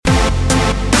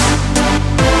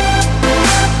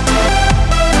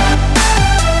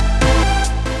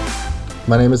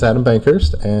My name is Adam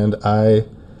Bankhurst, and I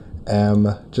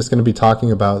am just going to be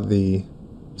talking about the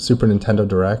Super Nintendo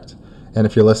Direct. And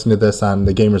if you're listening to this on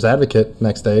the Gamer's Advocate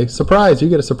next day, surprise, you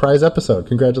get a surprise episode.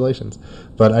 Congratulations.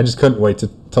 But I just couldn't wait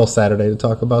till Saturday to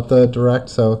talk about the Direct,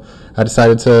 so I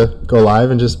decided to go live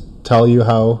and just tell you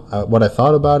what I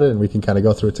thought about it, and we can kind of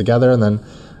go through it together. And then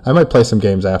I might play some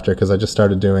games after, because I just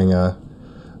started doing a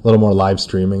little more live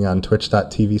streaming on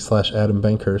twitch.tv/Adam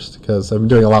Bankhurst, because I've been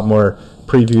doing a lot more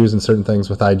previews and certain things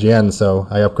with IGN, so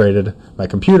I upgraded my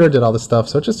computer, did all this stuff,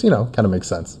 so it just, kind of makes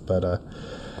sense. But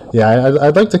yeah,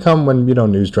 I'd like to come when,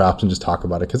 news drops and just talk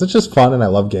about it, because it's just fun, and I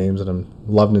love games, and I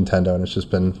love Nintendo, and it's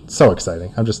just been so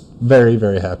exciting. I'm just very,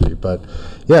 very happy. But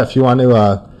yeah, if you want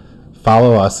to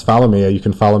follow me, you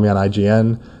can follow me on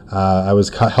IGN. I was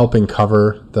helping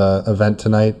cover the event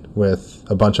tonight with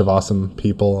a bunch of awesome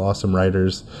people, awesome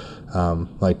writers,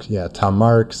 Tom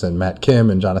Marks and Matt Kim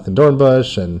and Jonathan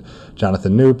Dornbush and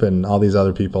Jonathan Knoop and all these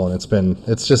other people. And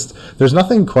it's just, there's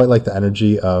nothing quite like the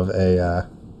energy of a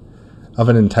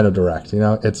Nintendo Direct.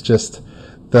 It's just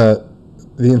the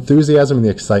enthusiasm and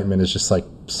the excitement is just like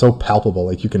so palpable.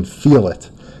 Like you can feel it.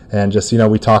 And just,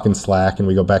 we talk in Slack and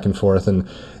we go back and forth. And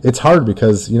it's hard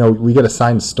because, we get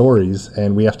assigned stories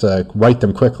and we have to write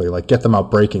them quickly, like get them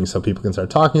out breaking so people can start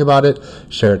talking about it,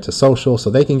 share it to social so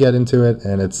they can get into it.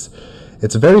 And it's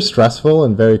very stressful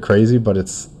and very crazy, but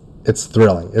it's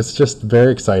thrilling. It's just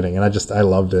very exciting. And I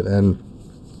loved it. And,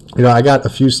 I got a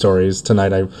few stories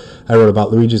tonight. I wrote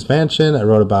about Luigi's Mansion. I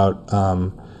wrote about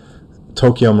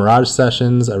Tokyo Mirage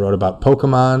Sessions. I wrote about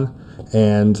Pokemon.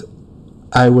 And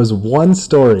I was one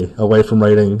story away from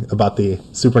writing about the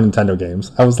Super Nintendo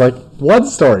games. I was like, one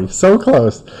story, so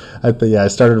close. I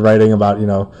started writing about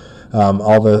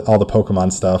all the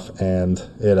Pokemon stuff, and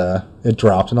it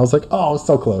dropped, and I was like, oh,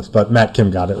 so close. But Matt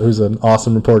Kim got it, who's an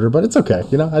awesome reporter. But it's okay,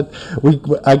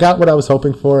 I got what I was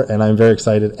hoping for, and I'm very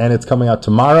excited. And it's coming out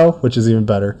tomorrow, which is even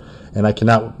better, and I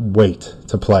cannot wait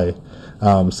to play.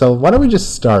 So why don't we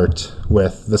just start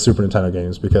with the Super Nintendo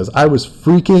games, because I was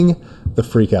freaking the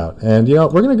freak out. And, we're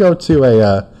going to go to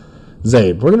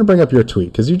Zabe, we're going to bring up your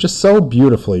tweet, because you just so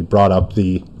beautifully brought up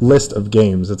the list of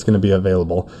games that's going to be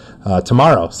available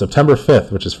tomorrow, September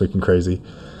 5th, which is freaking crazy.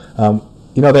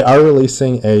 They are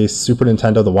releasing a Super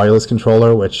Nintendo, the wireless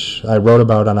controller, which I wrote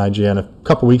about on IGN a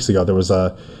couple weeks ago. There was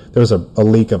a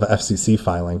leak of a FCC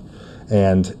filing,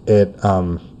 and it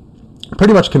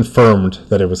pretty much confirmed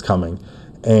that it was coming.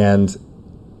 And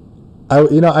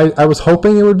I was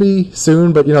hoping it would be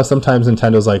soon, but sometimes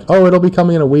Nintendo's like, oh, it'll be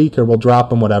coming in a week, or we'll drop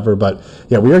them, whatever. But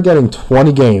yeah, we are getting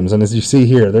 20 games, and as you see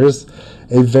here, there's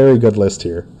a very good list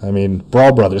here. I mean,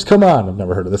 Brawl Brothers, come on, I've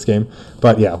never heard of this game.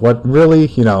 But yeah, what really,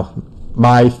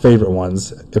 my favorite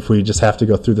ones, if we just have to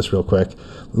go through this real quick,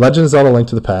 Legend of Zelda: Link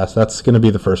to the Past, that's going to be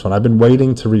the first one. I've been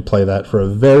waiting to replay that for a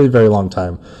very, very long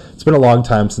time. It's been a long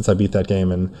time since I beat that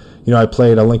game, and I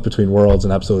played A Link Between Worlds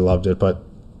and absolutely loved it, but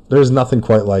there's nothing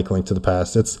quite like Link to the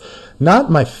Past. It's not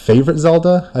my favorite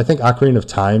Zelda. I think Ocarina of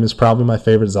Time is probably my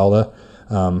favorite Zelda.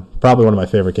 Probably one of my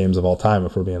favorite games of all time,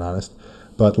 if we're being honest.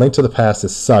 But Link to the Past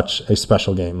is such a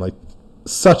special game, like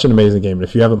such an amazing game. And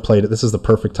if you haven't played it, this is the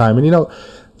perfect time. And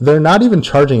they're not even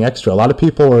charging extra. A lot of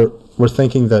people were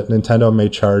thinking that Nintendo may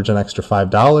charge an extra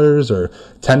 $5 or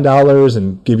 $10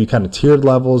 and give you kind of tiered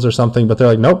levels or something. But they're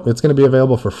like, nope, it's going to be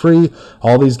available for free.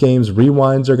 All these games,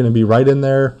 rewinds are going to be right in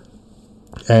there.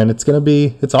 And it's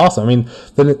awesome. I mean,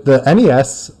 the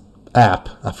NES app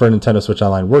for Nintendo Switch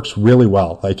Online works really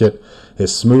well. Like, it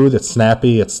is smooth, it's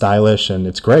snappy, it's stylish, and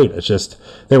it's great. It's just,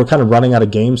 they were kind of running out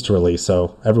of games to release,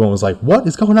 so everyone was like, what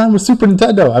is going on with Super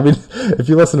Nintendo? I mean, if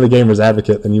you listen to the Gamer's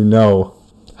Advocate, then you know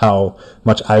how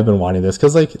much I've been wanting this.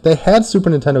 Because, they had Super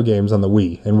Nintendo games on the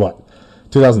Wii in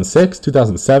 2006,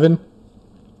 2007?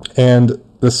 And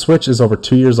the Switch is over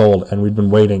 2 years old, and we've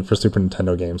been waiting for Super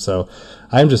Nintendo games. So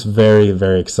I'm just very,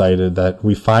 very excited that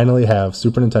we finally have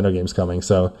Super Nintendo games coming.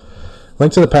 So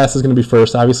Link to the Past is going to be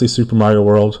first. Obviously, Super Mario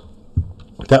World.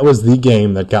 That was the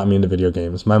game that got me into video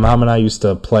games. My mom and I used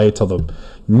to play till the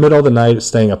middle of the night,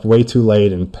 staying up way too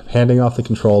late and handing off the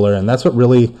controller. And that's what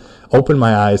really opened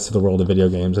my eyes to the world of video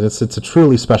games. And it's a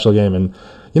truly special game. And,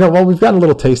 we've gotten a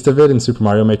little taste of it in Super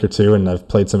Mario Maker 2, and I've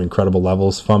played some incredible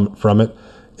levels from it.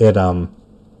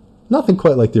 Nothing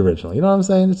quite like the original. You know what I'm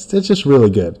saying? It's just really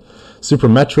good. Super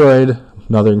Metroid,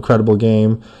 another incredible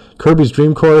game. Kirby's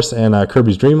Dream Course and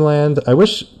Kirby's Dream Land. I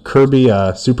wish Kirby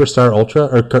Superstar Ultra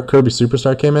or Kirby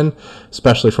Superstar came in,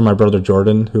 especially for my brother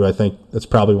Jordan, who I think that's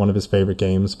probably one of his favorite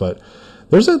games. But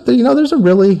there's a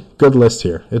really good list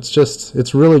here.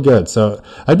 It's really good. So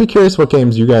I'd be curious what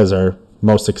games you guys are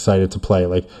most excited to play,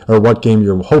 like, or what game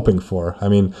you're hoping for. I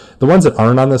mean, the ones that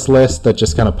aren't on this list that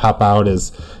just kind of pop out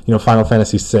is, Final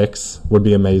Fantasy VI would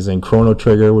be amazing. Chrono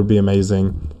Trigger would be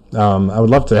amazing. I would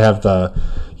love to have the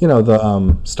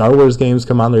Star Wars games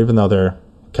come on there, even though they're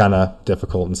kind of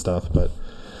difficult and stuff. But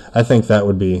I think that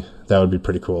would be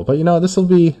pretty cool. But this will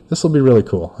be really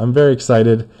cool. I'm very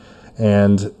excited,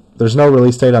 and there's no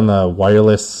release date on the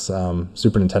wireless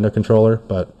Super Nintendo controller,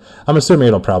 but I'm assuming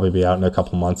it'll probably be out in a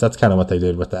couple months. That's kind of what they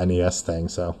did with the NES thing,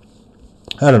 so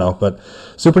I don't know. But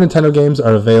Super Nintendo games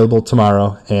are available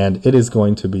tomorrow, and it is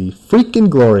going to be freaking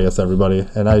glorious, everybody.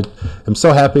 And I am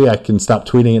so happy I can stop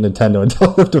tweeting at Nintendo and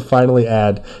tell them to finally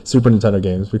add Super Nintendo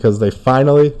games, because they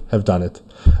finally have done it.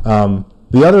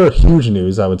 The other huge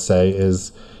news, I would say,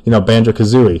 is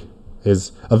Banjo-Kazooie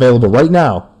is available right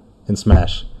now in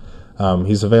Smash.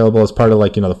 He's available as part of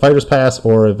the Fighter's Pass,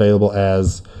 or available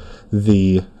as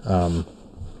the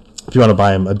if you want to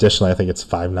buy him additionally, I think it's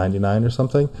 $5.99 or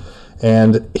something.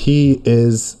 And he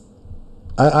is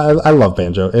I love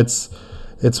Banjo. It's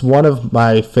one of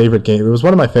my favorite games. It was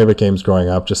one of my favorite games growing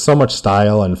up. Just so much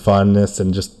style and funness,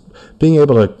 and just being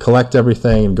able to collect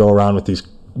everything and go around with these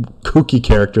kooky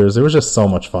characters. It was just so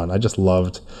much fun. I just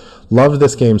loved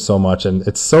this game so much, and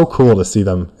it's so cool to see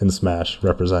them in Smash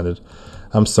represented.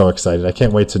 I'm so excited. I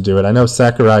can't wait to do it. I know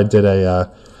Sakurai did a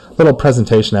little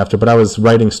presentation after, but I was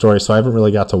writing stories, so I haven't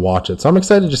really got to watch it. So I'm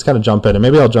excited to just kind of jump in, and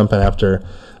maybe I'll jump in after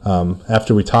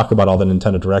we talk about all the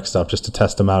Nintendo Direct stuff, just to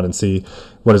test him out and see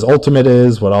what his Ultimate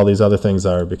is, what all these other things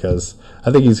are, because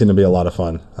I think he's going to be a lot of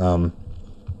fun.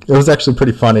 It was actually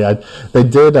pretty funny.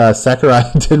 Sakurai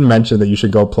did mention that you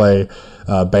should go play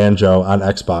Banjo on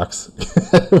Xbox.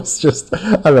 It was just,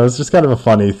 I don't know, it's just kind of a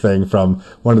funny thing from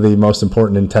one of the most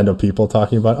important Nintendo people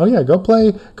talking about, oh yeah, go play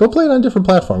it on a different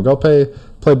platform. Go play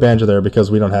Banjo there, because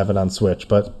we don't have it on Switch.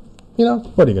 But,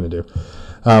 what are you going to do?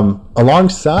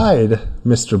 Alongside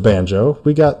Mr. Banjo,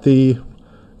 we got the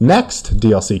next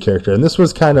DLC character, and this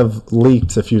was kind of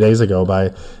leaked a few days ago by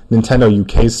Nintendo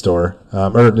UK's store,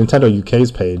 or Nintendo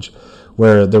UK's page,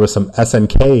 where there was some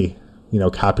SNK,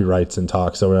 copyrights and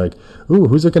talk. So we're like, ooh,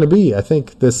 who's it going to be? I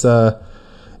think this,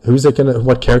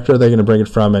 what character are they going to bring it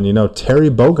from? And,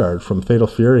 Terry Bogard from Fatal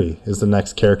Fury is the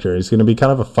next character. He's going to be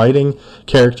kind of a fighting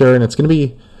character, and it'll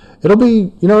be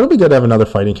good to have another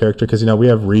fighting character, because, we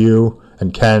have Ryu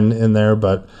and Ken in there,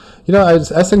 but,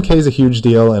 SNK is a huge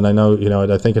deal, and I know,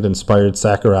 I think it inspired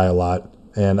Sakurai a lot,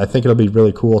 and I think it'll be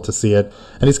really cool to see it.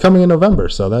 And he's coming in November,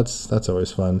 so that's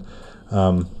always fun.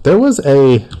 There was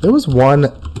one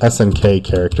SNK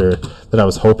character that I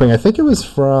was hoping. I think it was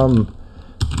from,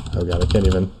 oh god, I can't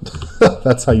even.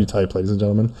 That's how you type, ladies and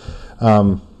gentlemen.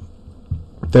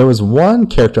 There was one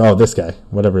character. Oh, this guy,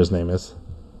 whatever his name is.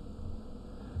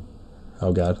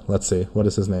 Oh god, let's see. What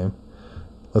is his name?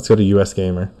 Let's go to US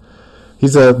Gamer.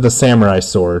 He's the samurai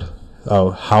sword.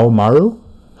 Oh, Haomaru?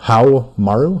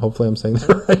 Hopefully I'm saying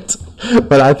that right.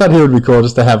 But I thought he would be cool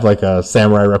just to have like a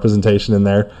samurai representation in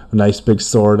there, a nice big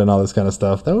sword and all this kind of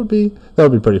stuff. That would be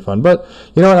pretty fun. But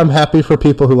you know what? I'm happy for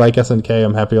people who like SNK.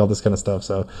 I'm happy all this kind of stuff.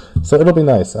 So it'll be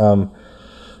nice.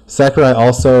 Sakurai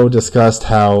also discussed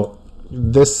how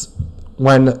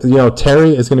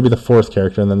Terry is going to be the fourth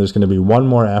character, and then there's going to be one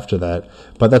more after that.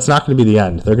 But that's not going to be the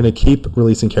end. They're going to keep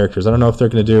releasing characters. I don't know if they're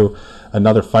going to do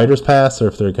another Fighter's Pass, or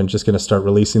if they're just going to start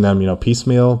releasing them,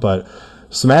 piecemeal. But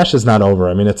Smash is not over.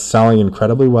 I mean, it's selling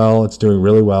incredibly well. It's doing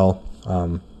really well.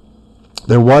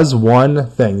 There was one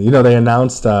thing. They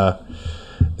announced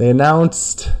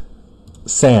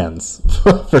Sans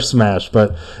for Smash,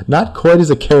 but not quite as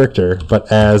a character,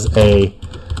 but as a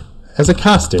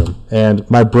costume. And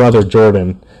my brother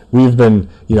Jordan, we've been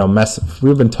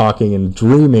talking and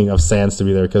dreaming of Sans to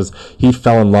be there, because he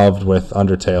fell in love with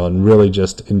Undertale and really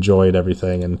just enjoyed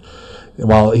everything. And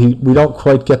while we don't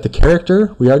quite get the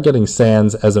character, we are getting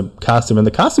Sans as a costume, and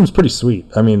the costume's pretty sweet.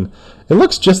 I mean, it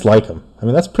looks just like him. I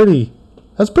mean, that's pretty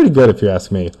good if you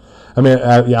ask me. I mean,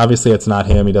 obviously it's not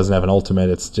him. He doesn't have an ultimate.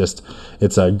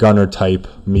 It's a gunner type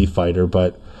Mii fighter,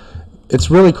 but it's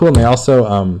really cool. And they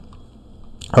also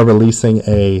are releasing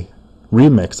a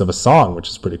remix of a song, which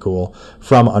is pretty cool,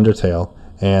 from Undertale,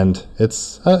 and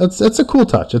it's a cool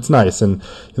touch. It's nice, and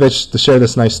they share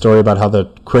this nice story about how the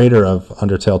creator of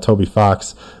Undertale, Toby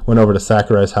Fox, went over to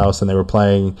Sakurai's house and they were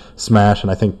playing Smash,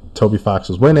 and I think Toby Fox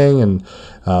was winning, and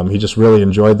he just really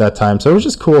enjoyed that time. So it was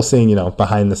just cool seeing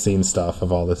behind the scenes stuff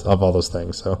of all those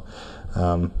things. So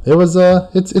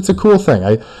it's a cool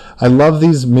thing. I love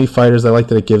these Mii fighters. I like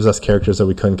that it gives us characters that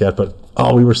we couldn't get, but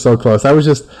we were so close. I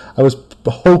was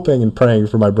hoping and praying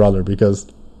for my brother, because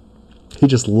he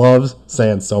just loves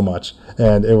Sans so much,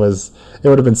 and it would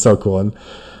have been so cool. And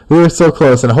we were so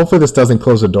close, and hopefully this doesn't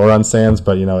close the door on Sans,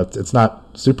 but, it's not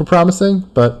super promising,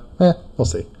 but we'll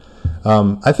see.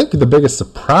 I think the biggest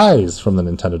surprise from the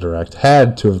Nintendo Direct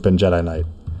had to have been Jedi Knight.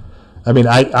 I mean,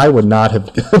 I would not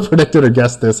have predicted or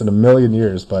guessed this in a million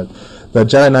years, but the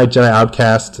Jedi Knight,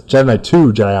 Jedi Knight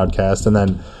 2 Jedi Outcast, and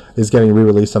then is getting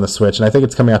re-released on the Switch, and I think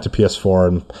it's coming out to PS4,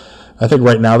 and I think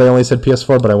right now they only said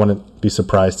PS4, but I wouldn't be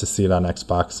surprised to see it on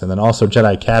Xbox. And then also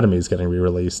Jedi Academy is getting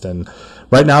re-released, and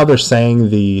right now they're saying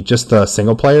just the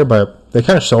single player, but they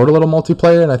kind of showed a little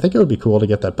multiplayer, and I think it would be cool to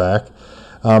get that back.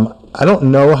 I don't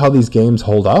know how these games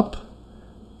hold up,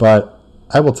 but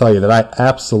I will tell you that I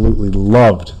absolutely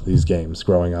loved these games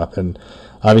growing up, and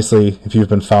obviously if you've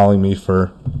been following me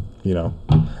for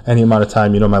any amount of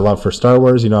time, my love for Star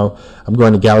Wars. I'm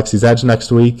going to Galaxy's Edge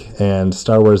next week, and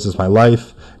Star Wars is my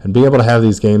life, and being able to have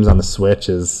these games on the Switch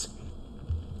is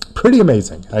pretty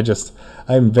amazing.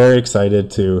 I'm very excited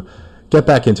to get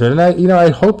back into it, and I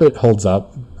hope it holds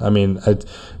up. I mean,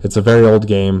 it's a very old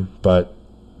game, but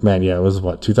man, yeah, it was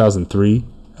 2003,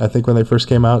 I think, when they first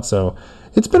came out, so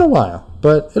it's been a while,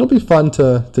 but it'll be fun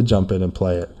to jump in and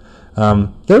play it.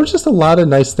 There was just a lot of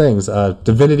nice things.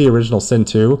 Divinity Original Sin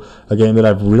 2, a game that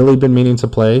I've really been meaning to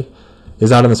play,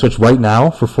 is out on the Switch right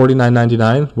now for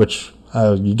 $49.99, which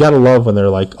you gotta love when they're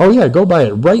like, oh yeah, go buy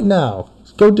it right now.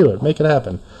 Go do it. Make it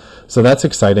happen. So that's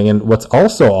exciting. And what's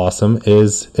also awesome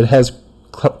is it has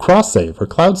cross-save or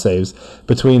cloud saves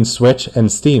between Switch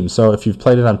and Steam. So if you've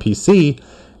played it on PC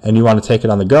and you want to take it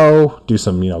on the go, do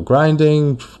some,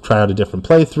 grinding, try out a different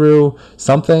playthrough,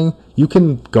 something, you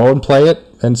can go and play it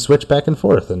and switch back and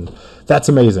forth, and that's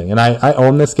amazing. And I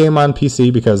own this game on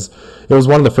PC because it was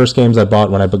one of the first games I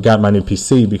bought when I got my new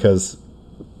PC, because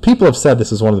people have said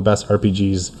this is one of the best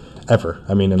RPGs ever.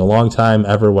 I mean, in a long time,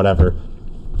 ever, whatever.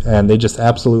 And they just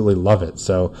absolutely love it.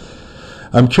 So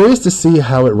I'm curious to see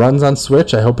how it runs on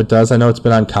Switch. I hope it does. I know it's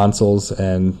been on consoles,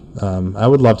 and I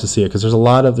would love to see it, because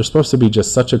there's supposed to be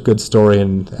just such a good story,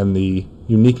 and the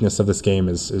uniqueness of this game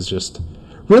is just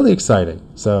really exciting.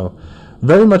 So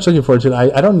very much looking forward to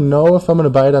it. I don't know if I'm going to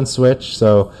buy it on Switch.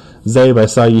 So Zabe, I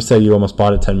saw you say you almost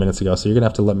bought it 10 minutes ago, so you're going to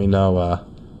have to let me know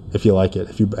if you like it,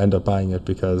 if you end up buying it,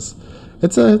 because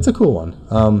it's a cool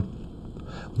one.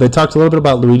 They talked a little bit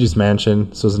about Luigi's Mansion.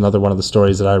 This was another one of the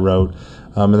stories that I wrote.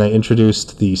 And they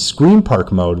introduced the Scream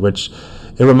Park mode, which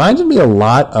it reminded me a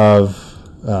lot of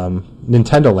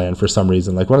Nintendo Land for some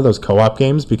reason, like one of those co-op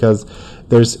games, because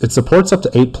it supports up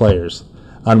to 8 players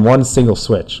on one single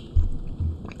Switch.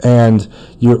 And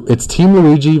it's Team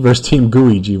Luigi versus Team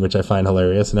Gooigi, which I find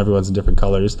hilarious, and everyone's in different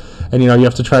colors. And you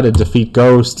have to try to defeat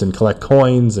ghosts and collect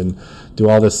coins and do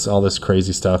all this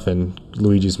crazy stuff in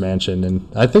Luigi's Mansion. And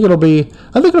I think it'll be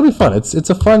fun.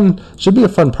 Should be a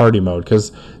fun party mode,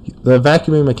 because the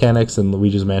vacuuming mechanics and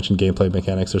Luigi's Mansion gameplay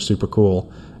mechanics are super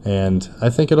cool, and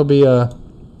I think it'll be a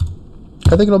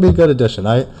good addition.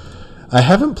 I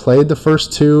haven't played the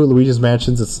first 2 Luigi's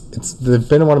Mansions. They've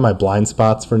been one of my blind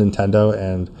spots for Nintendo,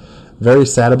 and very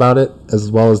sad about it,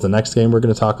 as well as the next game we're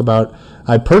going to talk about.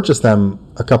 I purchased them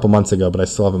a couple months ago, but I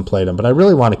still haven't played them. But I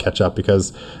really want to catch up,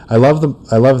 because I love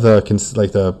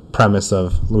the premise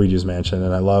of Luigi's Mansion,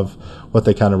 and I love what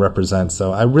they kind of represent.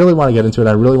 So I really want to get into it.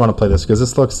 I really want to play this, because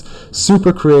this looks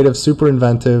super creative, super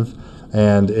inventive,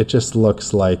 and it just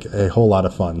looks like a whole lot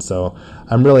of fun. So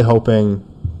I'm really hoping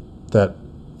that,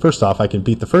 first off, I can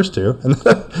beat the first 2, and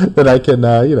that I can,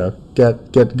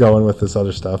 get going with this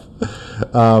other stuff.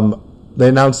 They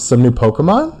announced some new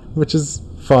Pokemon, which is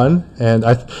fun, and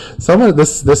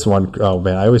this one, oh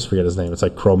man, I always forget his name. It's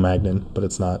like Cro-Magnon, but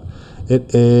it's not.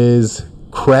 It is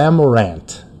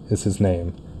Cramorant is his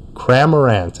name.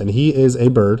 Cramorant, and he is a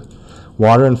bird,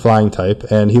 water and flying type,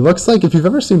 and he looks like, if you've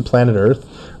ever seen Planet Earth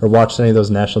or watched any of those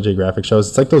National Geographic shows,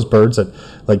 it's like those birds that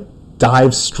like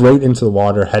dive straight into the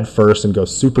water head first and go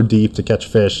super deep to catch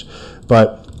fish.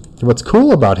 But what's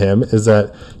cool about him is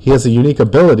that he has a unique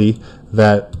ability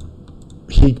that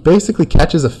he basically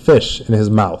catches a fish in his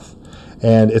mouth.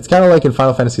 And it's kind of like in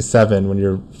Final Fantasy VII when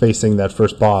you're facing that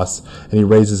first boss and he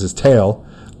raises his tail,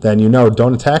 then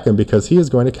don't attack him, because he is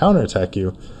going to counterattack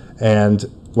you. And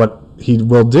what he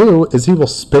will do is he will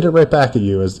spit it right back at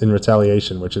you in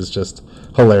retaliation, which is just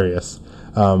hilarious.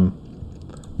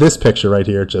 This picture right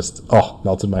here just,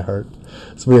 melted my heart.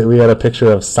 So we had a picture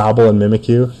of Sobble and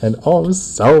Mimikyu, and it was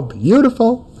so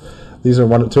beautiful. These are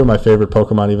 2 of my favorite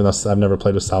Pokemon, even though I've never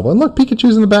played with Sobble. And look,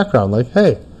 Pikachu's in the background, like,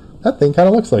 hey, that thing kind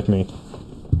of looks like me.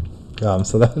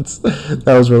 So that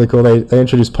was really cool. They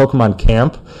introduced Pokemon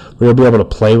Camp, where you'll be able to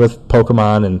play with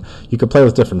Pokemon, and you can play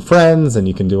with different friends, and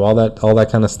you can do all that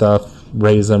kind of stuff,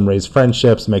 raise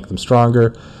friendships, make them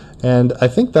stronger. And I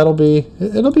think it'll be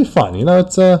fun.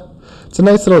 It's it's a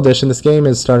nice little addition. This game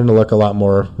is starting to look a lot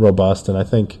more robust, and I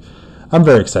think I'm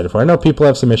very excited for it. I know people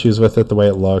have some issues with it, the way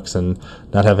it looks, and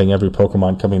not having every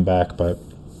Pokemon coming back, but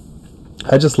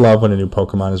I just love when a new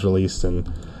Pokemon is released, and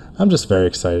I'm just very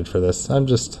excited for this. I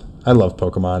love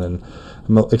Pokemon, and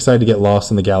I'm excited to get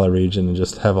lost in the Galar region and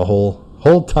just have a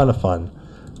whole ton of fun.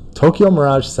 Tokyo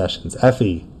Mirage Sessions,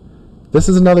 FE. This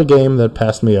is another game that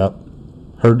passed me up.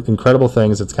 Heard incredible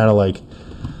things. It's kind of like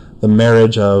the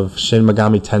marriage of Shin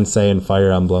Megami Tensei and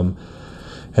Fire Emblem.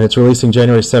 And it's releasing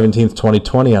January 17th,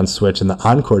 2020 on Switch in the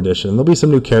Encore Edition. There'll be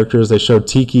some new characters. They showed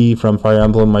Tiki from Fire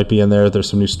Emblem might be in there. There's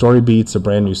some new story beats, a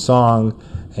brand new song.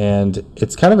 And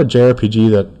it's kind of a JRPG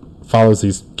that follows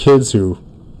these kids who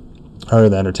are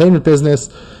in the entertainment business.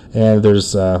 And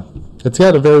there's it's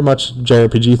got a very much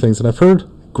JRPG things. And I've heard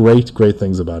great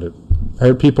things about it. I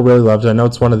heard people really loved it. I know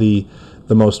it's one of the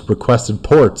most requested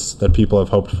ports that people have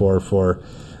hoped for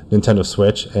Nintendo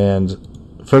Switch. And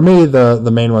for me,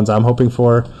 the main ones I'm hoping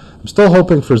for, I'm still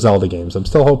hoping for Zelda games. I'm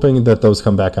still hoping that those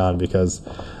come back on because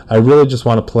I really just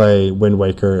want to play Wind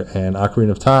Waker and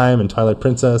Ocarina of Time and Twilight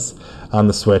Princess on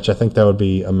the Switch. I think that would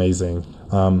be amazing.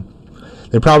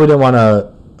 They probably didn't want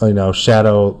to,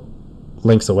 shadow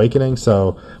Link's Awakening,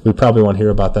 so we probably won't hear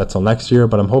about that till next year.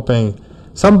 But I'm hoping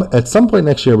at some point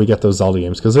next year we get those Zelda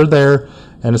games because they're there,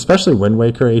 and especially Wind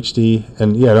Waker HD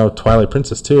and Twilight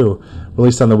Princess 2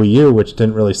 released on the Wii U, which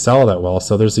didn't really sell that well.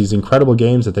 So there's these incredible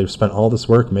games that they've spent all this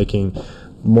work making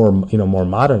more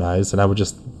modernized, and I would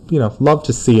just love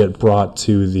to see it brought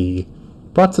to the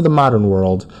modern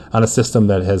world on a system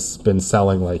that has been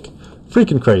selling like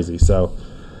freaking crazy. So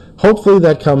hopefully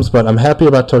that comes, but I'm happy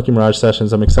about Tokyo Mirage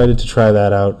Sessions. I'm excited to try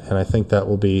that out, and I think that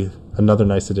will be another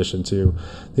nice addition to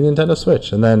the Nintendo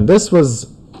Switch. And then this was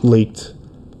leaked.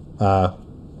 It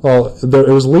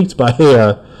was leaked by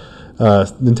a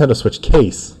Nintendo Switch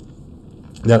case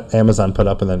that Amazon put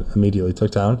up and then immediately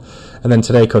took down. And then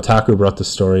today Kotaku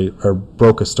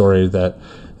broke a story that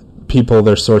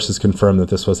their sources confirmed that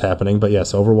this was happening. But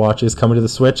yes, Overwatch is coming to the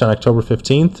Switch on October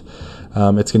 15th.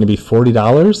 It's going to be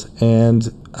 $40, and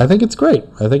I think it's great.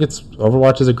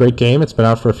 Overwatch is a great game. It's been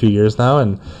out for a few years now,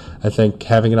 and I think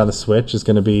having it on the Switch is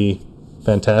going to be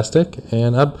fantastic.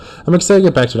 And I'm excited to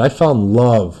get back to it. I fell in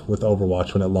love with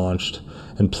Overwatch when it launched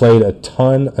and played a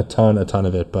ton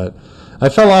of it. But I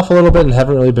fell off a little bit and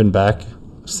haven't really been back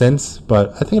since.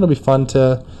 But I think it'll be fun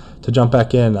to jump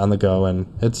back in on the go.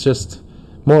 And it's just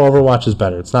more Overwatch is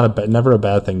better. It's never a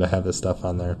bad thing to have this stuff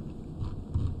on there.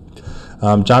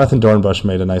 Jonathan Dornbush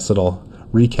made a nice little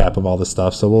recap of all this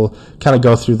stuff, so we'll kind of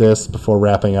go through this before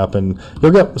wrapping up, and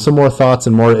you'll get some more thoughts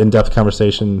and more in-depth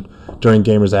conversation during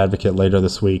Gamers Advocate later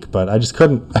this week. But I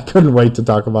couldn't wait to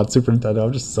talk about Super Nintendo.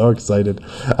 I'm just so excited.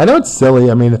 I know it's silly.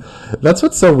 I mean, that's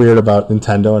what's so weird about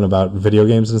Nintendo and about video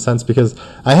games in a sense, because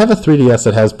I have a 3DS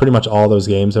that has pretty much all those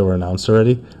games that were announced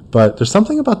already, but there's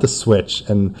something about the Switch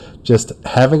and just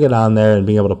having it on there and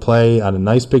being able to play on a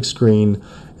nice big screen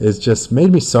is just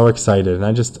made me so excited, and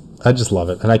I just love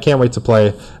it. And I can't wait to play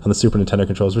on the Super Nintendo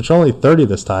controllers, which are only 30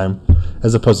 this time,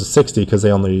 as opposed to 60 because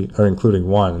they only are including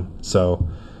one. So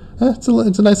it's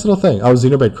a nice little thing.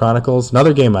 Xenoblade Chronicles,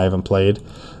 another game I haven't played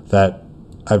that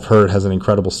I've heard has an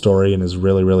incredible story and is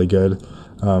really, really good.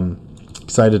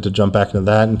 Excited to jump back into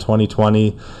that in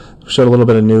 2020. Showed a little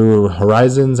bit of New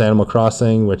Horizons, Animal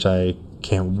Crossing, which I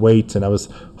can't wait. And I was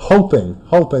hoping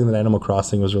that Animal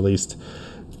Crossing was released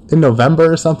in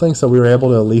November or something, so we were able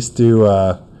to at least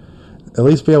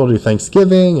be able to do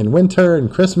Thanksgiving and winter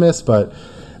and Christmas, but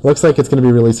it looks like it's going to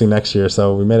be releasing next year,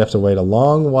 so we may have to wait a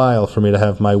long while for me to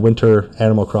have my winter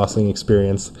Animal Crossing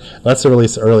experience. That's to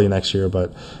release early next year,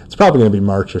 but it's probably going to be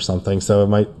March or something, so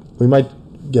we might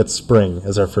get spring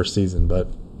as our first season, but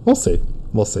we'll see.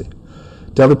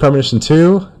 Deadly Premonition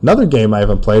 2, another game I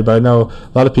haven't played, but I know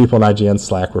a lot of people in IGN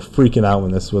Slack were freaking out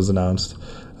when this was announced.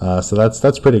 So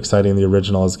that's pretty exciting. The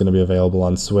original is going to be available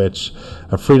on Switch.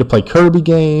 A free-to-play Kirby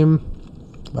game.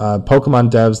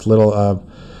 Pokemon devs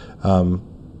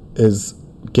is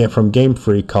from Game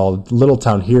Freak called Little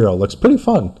Town Hero. Looks pretty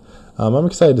fun. I'm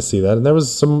excited to see that. And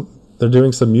they're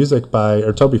doing some music by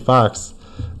Toby Fox,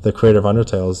 the creator of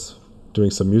Undertale, is doing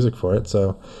some music for it.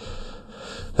 So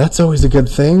that's always a good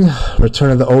thing. Return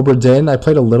of the Obra Dinn. I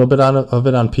played a little bit of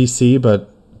it on PC, but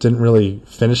didn't really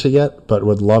finish it yet, but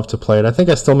would love to play it. I think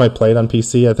I still might play it on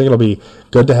PC. I think it'll be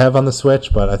good to have on the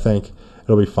Switch, but I think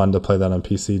it'll be fun to play that on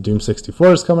PC. Doom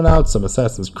 64 is coming out, some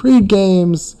Assassin's Creed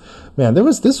games. Man,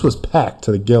 this was packed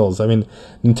to the gills. I mean,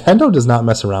 Nintendo does not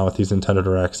mess around with these Nintendo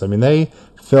Directs. I mean, they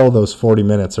fill those 40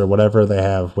 minutes or whatever they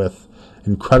have with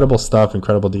incredible stuff,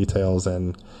 incredible details,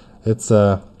 and it's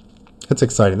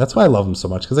exciting. That's why I love them so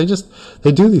much, because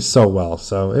they do these so well.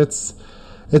 So it's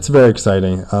it's very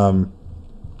exciting.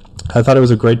 I thought it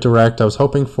was a great direct. I was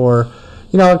hoping for,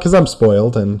 because I'm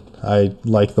spoiled and I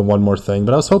like the one more thing,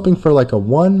 but I was hoping for like a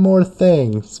one more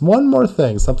thing,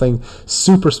 something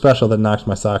super special that knocked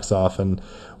my socks off. And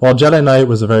while Jedi Knight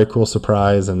was a very cool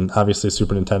surprise, and obviously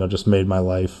Super Nintendo just made my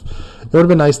life, it would have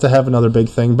been nice to have another big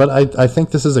thing. But I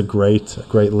think this is a great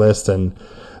list. And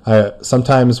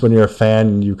sometimes when you're a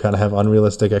fan, you kind of have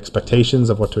unrealistic expectations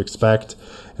of what to expect.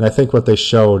 And I think what they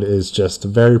showed is just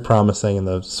very promising, and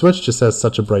the Switch just has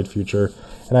such a bright future.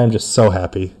 And I'm just so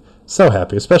happy,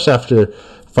 especially after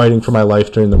fighting for my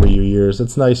life during the Wii U years.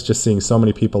 It's nice just seeing so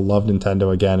many people love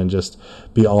Nintendo again and just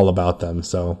be all about them.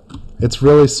 So it's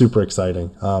really super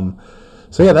exciting.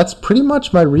 So yeah, that's pretty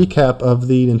much my recap of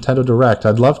the Nintendo Direct.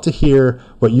 I'd love to hear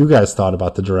what you guys thought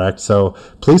about the Direct. So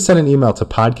please send an email to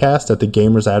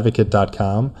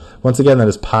podcast@thegamersadvocate.com. Once again, that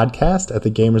is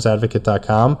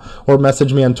podcast@thegamersadvocate.com, or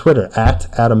message me on Twitter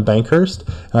 @AdamBankhurst.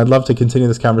 And I'd love to continue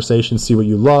this conversation, see what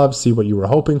you love, see what you were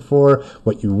hoping for,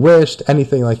 what you wished,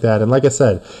 anything like that. And like I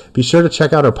said, be sure to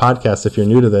check out our podcast if you're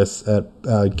new to this at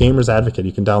Gamers Advocate.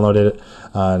 You can download it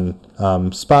on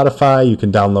Spotify. You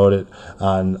can download it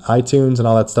on iTunes and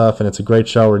all that stuff. And it's a great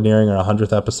show. We're nearing our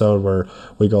 100th episode where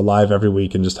we go live every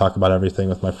week and just talk about everything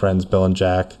with my friends Bill and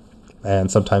Jack, and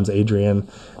sometimes Adrian.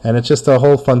 And it's just a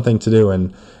whole fun thing to do.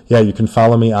 And yeah, you can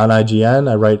follow me on IGN.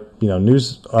 I write,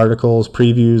 news articles,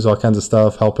 previews, all kinds of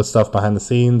stuff, help with stuff behind the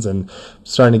scenes, and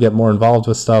starting to get more involved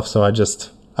with stuff. So I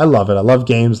love it. I love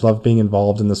games, love being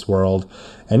involved in this world.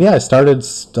 And yeah, I started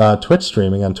Twitch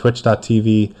streaming on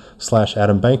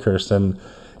twitch.tv/AdamBankhurst. And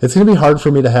it's going to be hard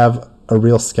for me to have a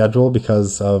real schedule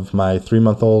because of my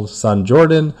 3-month-old son,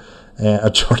 Jordan, and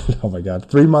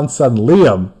 3-month son,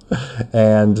 Liam,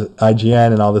 and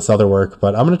IGN and all this other work.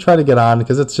 But I'm going to try to get on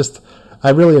because I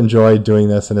really enjoy doing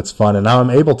this and it's fun. And now I'm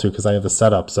able to because I have the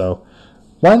setup. So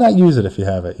why not use it if you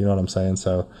have it? You know what I'm saying?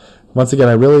 So once again,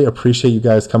 I really appreciate you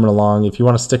guys coming along. If you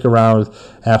want to stick around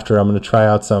after, I'm going to try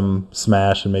out some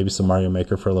Smash and maybe some Mario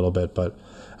Maker for a little bit. But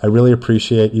I really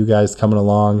appreciate you guys coming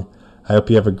along. I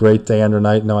hope you have a great day and or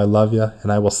night. Know I love you,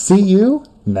 and I will see you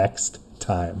next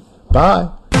time. Bye.